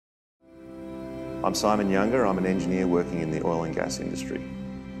I'm Simon Younger. I'm an engineer working in the oil and gas industry.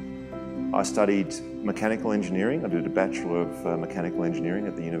 I studied mechanical engineering. I did a Bachelor of Mechanical Engineering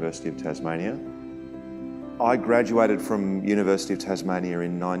at the University of Tasmania. I graduated from University of Tasmania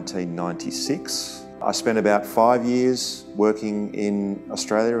in 1996. I spent about 5 years working in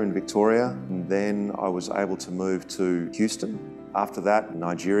Australia and Victoria, and then I was able to move to Houston. After that,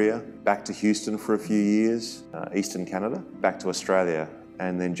 Nigeria, back to Houston for a few years, Eastern Canada, back to Australia,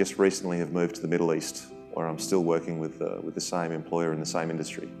 and then just recently have moved to the Middle East, where I'm still working with the same employer in the same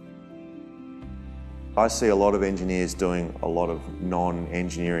industry. I see a lot of engineers doing a lot of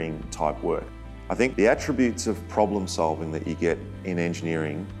non-engineering type work. I think the attributes of problem solving that you get in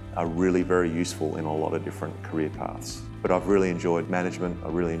engineering are really very useful in a lot of different career paths. But I've really enjoyed management. I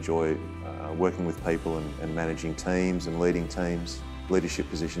really enjoy working with people and managing teams and leading teams. Leadership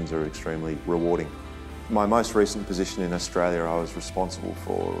positions are extremely rewarding. My most recent position in Australia, I was responsible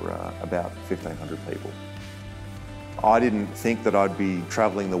for about 1,500 people. I didn't think that I'd be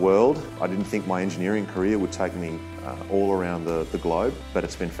travelling the world. I didn't think my engineering career would take me all around the globe, but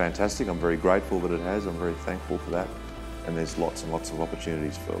it's been fantastic. I'm very grateful that it has. I'm very thankful for that. And there's lots and lots of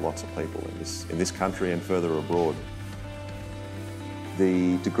opportunities for lots of people in this country and further abroad.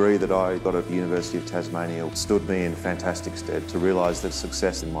 The degree that I got at the University of Tasmania stood me in fantastic stead to realise the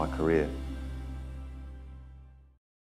success in my career.